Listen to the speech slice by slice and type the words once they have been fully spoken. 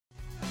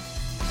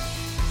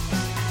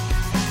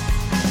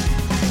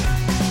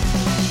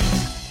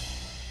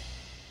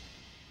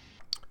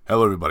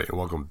Hello everybody and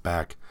welcome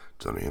back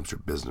to the New Hampshire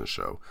Business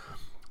Show.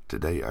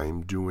 Today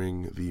I'm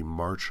doing the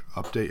March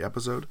update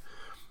episode.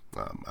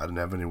 I didn't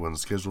have anyone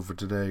scheduled for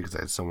today because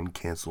I had someone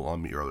cancel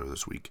on me earlier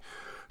this week.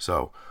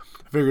 So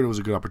I figured it was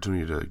a good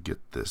opportunity to get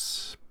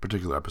this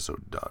particular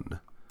episode done.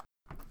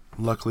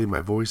 Luckily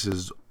my voice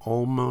is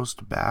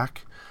almost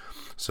back,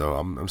 so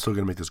I'm still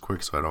going to make this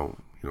quick so I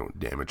don't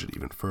damage it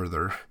even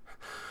further.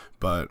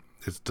 But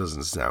it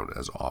doesn't sound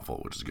as awful,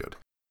 which is good.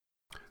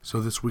 So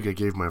this week I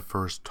gave my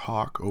first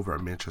talk over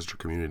at Manchester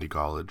Community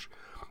College.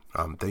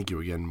 Thank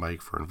you again,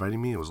 Mike, for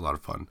inviting me. It was a lot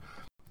of fun.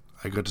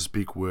 I got to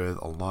speak with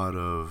a lot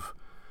of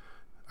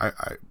I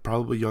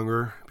probably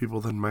younger people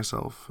than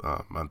myself.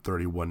 I'm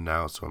 31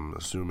 now, so I'm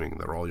assuming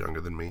they're all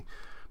younger than me,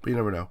 but you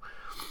never know.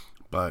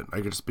 But I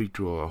got to speak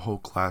to a whole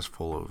class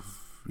full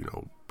of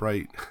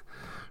bright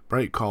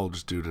college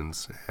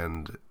students,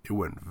 and it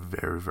went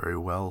very, very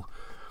well.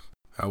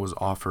 I was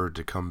offered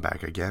to come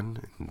back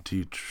again and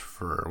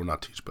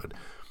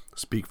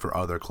speak for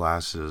other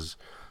classes.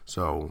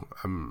 So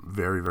I'm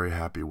very, very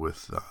happy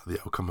with the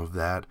outcome of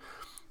that.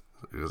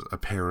 Because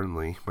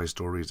apparently my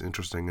story is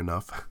interesting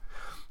enough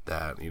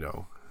that,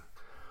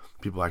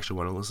 people actually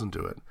want to listen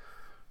to it.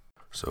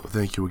 So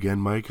thank you again,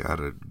 Mike. I had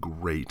a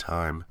great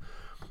time.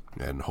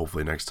 And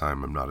hopefully next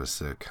time I'm not as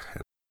sick.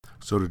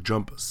 So to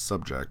jump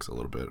subjects a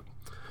little bit.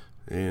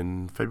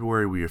 In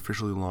February, we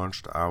officially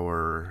launched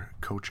our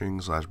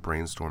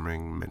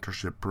coaching/brainstorming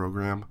mentorship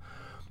program.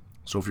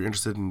 So if you're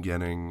interested in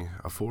getting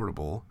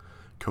affordable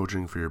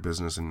coaching for your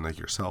business and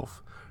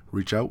yourself,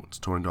 reach out. It's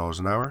 $20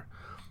 an hour.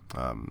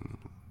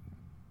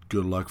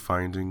 Good luck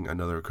finding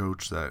another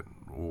coach that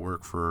will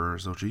work for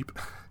so cheap.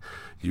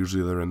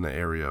 Usually they're in the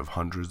area of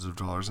hundreds of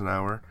dollars an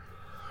hour.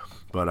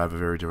 But I have a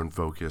very different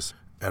focus,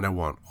 and I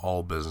want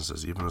all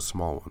businesses, even the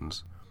small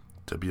ones,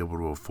 to be able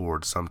to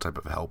afford some type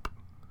of help.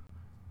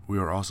 We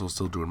are also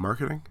still doing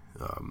marketing.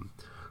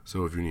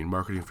 So if you need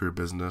marketing for your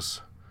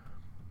business,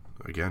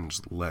 again,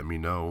 just let me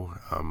know.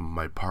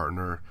 My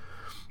partner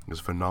is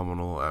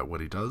phenomenal at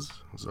what he does,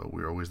 so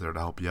we're always there to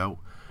help you out.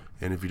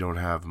 And if you don't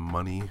have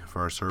money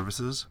for our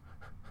services,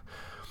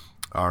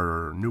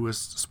 our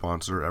newest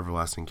sponsor,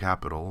 Everlasting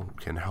Capital,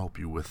 can help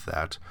you with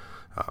that.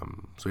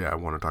 I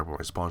want to talk about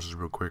my sponsors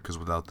real quick, because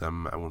without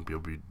them, I wouldn't be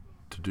able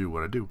to do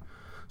what I do.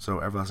 So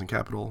Everlasting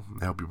Capital,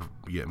 they help you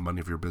get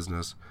money for your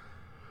business.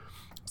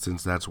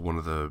 Since that's one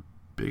of the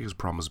biggest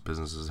problems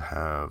businesses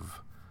have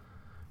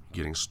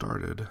getting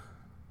started,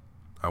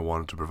 I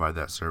wanted to provide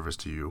that service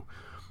to you.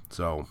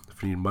 So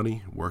if you need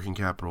money, working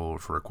capital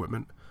for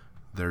equipment,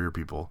 they're your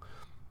people.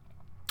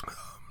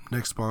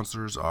 Next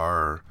sponsors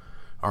are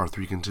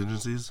R3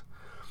 Contingencies,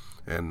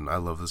 and I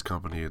love this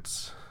company.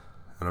 It's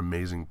an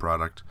amazing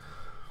product.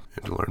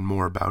 And to learn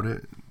more about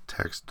it,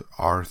 text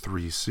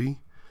R3C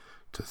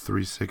to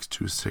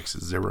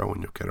 36260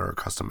 and you'll get our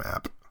custom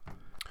app.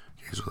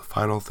 Okay, so the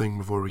final thing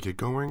before we get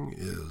going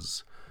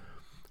is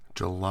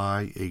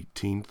July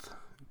 18th,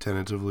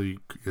 tentatively,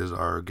 is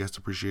our guest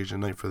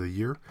appreciation night for the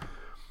year.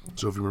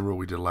 So if you remember what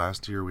we did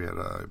last year, we had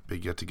a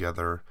big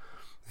get-together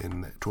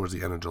towards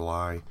the end of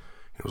July.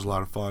 It was a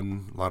lot of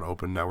fun, a lot of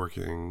open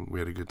networking. We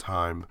had a good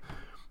time.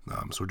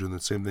 So we're doing the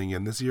same thing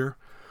again this year.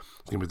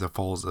 It's going to be at the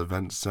Falls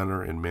Event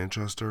Center in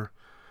Manchester,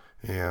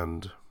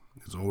 and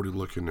it's already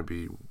looking to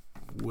be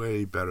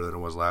way better than it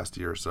was last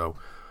year. So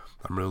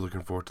I'm really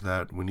looking forward to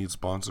that. We need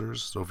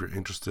sponsors, so if you're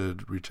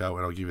interested, reach out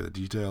and I'll give you the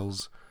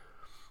details.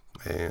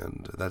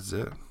 And that's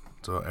it.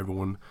 So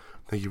everyone,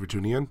 thank you for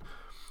tuning in.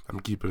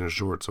 I'm keeping it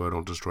short so I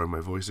don't destroy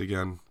my voice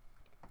again.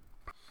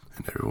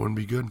 And everyone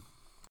be good.